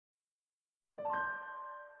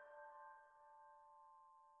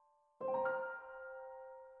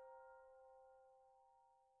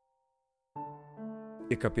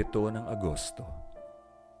Ika-7 ng Agosto,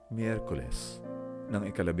 Miyerkules, ng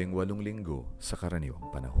ika-18 linggo sa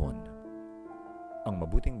Karaniwang panahon. Ang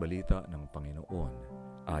mabuting balita ng Panginoon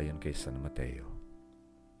ayon kay San Mateo.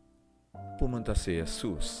 Pumunta si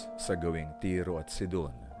Jesus sa gawing Tiro at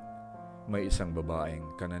Sidon. May isang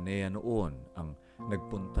babaeng Kananea noon ang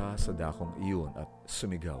nagpunta sa dakong iyon at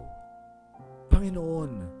sumigaw,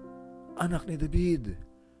 "Panginoon, anak ni David,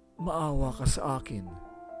 maawa ka sa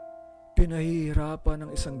akin. Pinahihirapan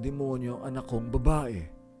ng isang demonyo ang anak kong babae."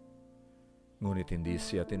 Ngunit hindi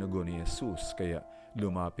siya tinugon ni Jesus, kaya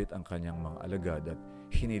lumapit ang kanyang mga alagad at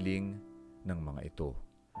hiniling ng mga ito,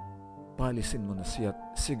 "Palisin mo na siya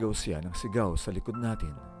at sigaw siya ng sigaw sa likod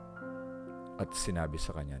natin." At sinabi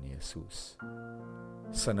sa kanya ni Jesus,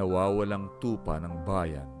 "Sa nawawalang tupa ng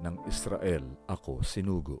bayan ng Israel ako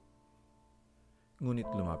sinugo." Ngunit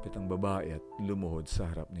lumapit ang babae at lumuhod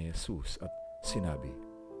sa harap ni Jesus at sinabi,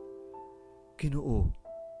 "Ginoo,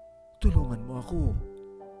 tulungan mo ako."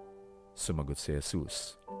 Sumagot si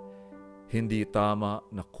Jesus, "Hindi tama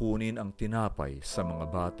na kunin ang tinapay sa mga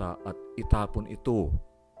bata at itapon ito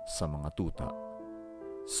sa mga tuta."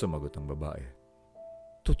 Sumagot ang babae,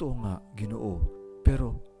 "Totoo nga, Ginoo,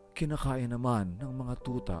 pero kinakain naman ng mga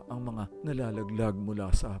tuta ang mga nalalaglag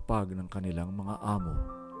mula sa hapag ng kanilang mga amo."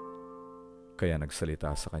 Kaya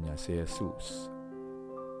nagsalita sa kanya si Jesus,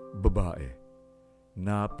 "Babae,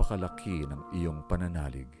 napakalaki ng iyong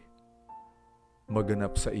pananalig.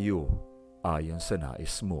 Maganap sa iyo ayon sa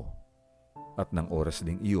nais mo." At ng oras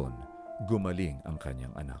ding iyon, gumaling ang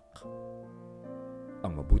kanyang anak.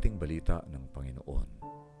 Ang mabuting balita ng Panginoon.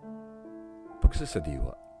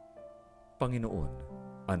 Pagsasadiwa. Panginoon,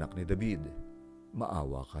 anak ni David,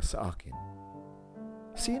 maawa ka sa akin.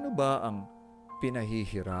 Sino ba ang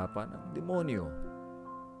pinahihirapan ng demonyo?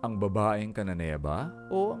 Ang babaeng Kananea ba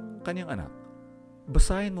o ang kanyang anak?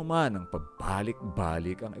 Basahin mo man ang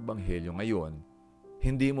pabalik-balik ang ebanghelyo ngayon,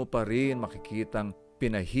 hindi mo pa rin makikitang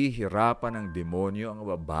pinahihirapan ng demonyo ang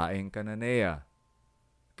babaeng Kananea.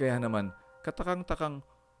 Kaya naman, katakang-takang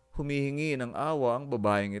humihingi ng awa ang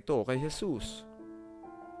babaeng ito kay Jesus.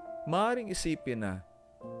 Maaaring isipin na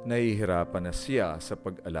nahihirapan na siya sa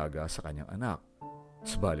pag-alaga sa kanyang anak.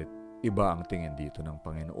 Subalit, iba ang tingin dito ng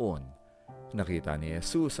Panginoon. Nakita ni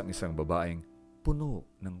Jesus ang isang babaeng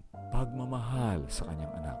puno ng pagmamahal sa kanyang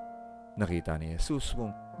anak. Nakita ni Jesus kung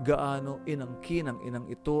gaano inangkin ng inang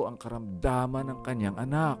ito ang karamdaman ng kanyang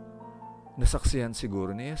anak. Nasaksihan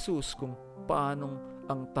siguro ni Jesus kung paanong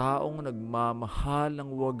ang taong nagmamahal ng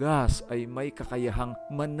wagas ay may kakayahang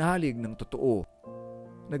manalig ng totoo.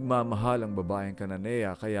 Nagmamahal ang babaeng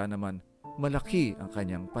Kananea, kaya naman malaki ang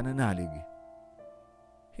kanyang pananalig.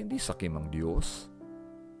 Hindi sakim ang Diyos.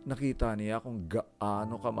 Nakita niya kung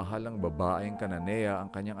gaano kamahal ang babaeng Kananea ang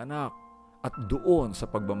kanyang anak, at doon sa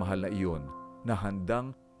pagmamahal na iyon na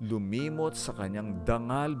handang lumimot sa kanyang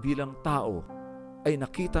dangal bilang tao, ay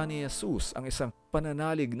nakita ni Jesus ang isang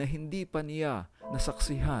pananalig na hindi pa niya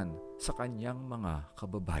nasaksihan sa kanyang mga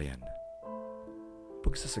kababayan.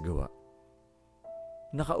 Pagsasagawa.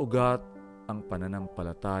 Nakaugat ang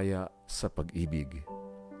pananampalataya sa pag-ibig.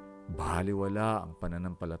 Baliwala ang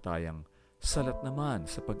pananampalatayang salat naman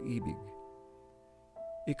sa pag-ibig.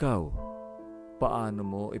 Ikaw, paano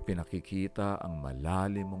mo ipinakikita ang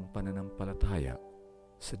malalim mong pananampalataya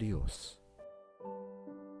sa Diyos?